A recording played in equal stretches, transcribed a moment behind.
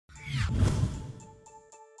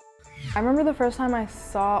I remember the first time I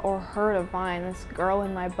saw or heard of Vine, this girl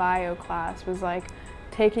in my bio class was like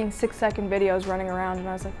taking 6-second videos running around, and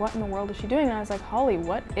I was like, what in the world is she doing? And I was like, Holly,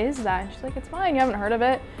 what is that? And she's like, it's Vine, you haven't heard of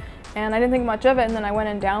it? And I didn't think much of it, and then I went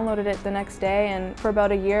and downloaded it the next day, and for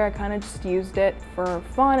about a year I kind of just used it for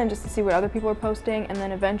fun and just to see what other people were posting, and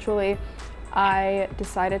then eventually I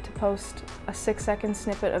decided to post a 6-second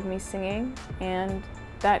snippet of me singing, and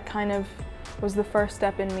that kind of was the first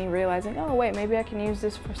step in me realizing, oh wait, maybe I can use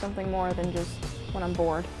this for something more than just when I'm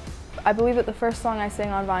bored. I believe that the first song I sang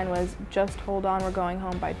on Vine was Just Hold On, We're Going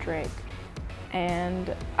Home by Drake.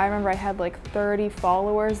 And I remember I had like 30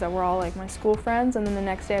 followers that were all like my school friends, and then the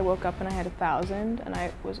next day I woke up and I had 1,000, and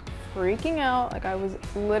I was freaking out, like I was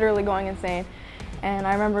literally going insane. And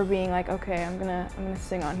I remember being like, okay, I'm gonna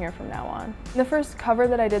sing on here from now on. The first cover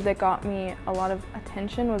that I did that got me a lot of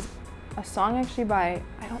attention was a song actually by,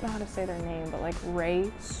 I don't know how to say their name, but like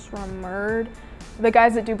Rae Sremmurd, the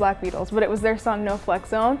guys that do Black Beatles, but it was their song No Flex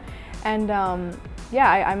Zone. And yeah,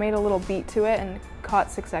 I made a little beat to it and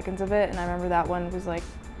caught 6 seconds of it, and I remember that one was like,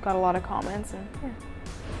 got a lot of comments, and yeah.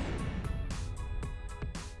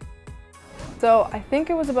 So I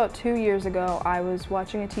think it was about 2 years ago, I was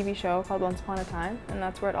watching a TV show called Once Upon a Time, and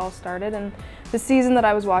that's where it all started. And the season that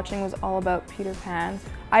I was watching was all about Peter Pan.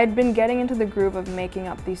 I had been getting into the groove of making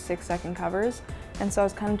up these 6-second covers, and so I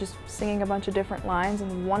was kind of just singing a bunch of different lines,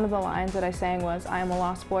 and one of the lines that I sang was, I am a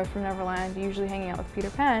lost boy from Neverland, usually hanging out with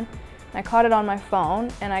Peter Pan. And I caught it on my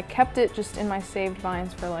phone, and I kept it just in my saved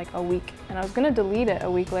Vines for like a week. And I was gonna delete it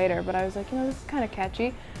a week later, but I was like, you know, this is kind of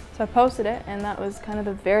catchy. So I posted it, and that was kind of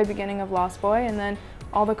the very beginning of Lost Boy, and then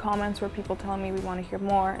all the comments were people telling me we want to hear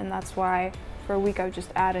more, and that's why for a week I would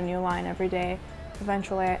just add a new line every day.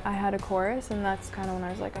 Eventually I had a chorus, and that's kind of when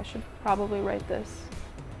I was like, I should probably write this.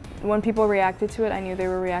 When people reacted to it, I knew they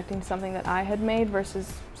were reacting to something that I had made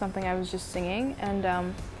versus something I was just singing,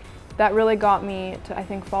 and that really got me to, I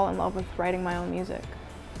think, fall in love with writing my own music.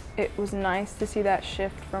 It was nice to see that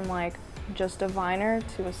shift from like just a Viner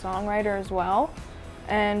to a songwriter as well.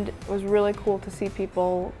 And it was really cool to see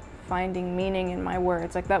people finding meaning in my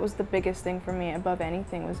words. Like that was the biggest thing for me above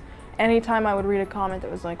anything, was anytime I would read a comment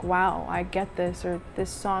that was like, wow, I get this, or this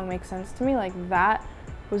song makes sense to me, like that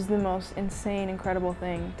was the most insane, incredible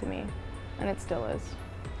thing to me, and it still is.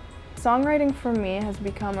 Songwriting for me has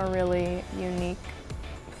become a really unique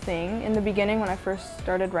thing. In the beginning, when I first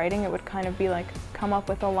started writing, it would kind of be like come up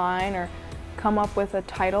with a line or come up with a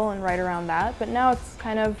title and write around that, but now it's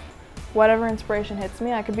kind of whatever inspiration hits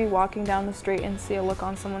me. I could be walking down the street and see a look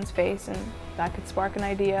on someone's face, and that could spark an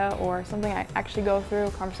idea or something I actually go through,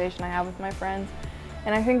 a conversation I have with my friends.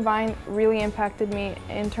 And I think Vine really impacted me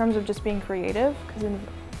in terms of just being creative, because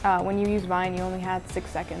when you use Vine, you only had 6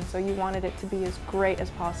 seconds, so you wanted it to be as great as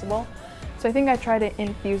possible. So I think I try to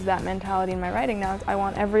infuse that mentality in my writing now. I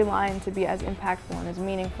want every line to be as impactful and as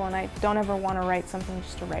meaningful, and I don't ever want to write something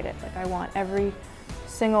just to write it. Like I want every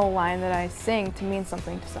single line that I sing to mean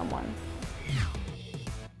something to someone.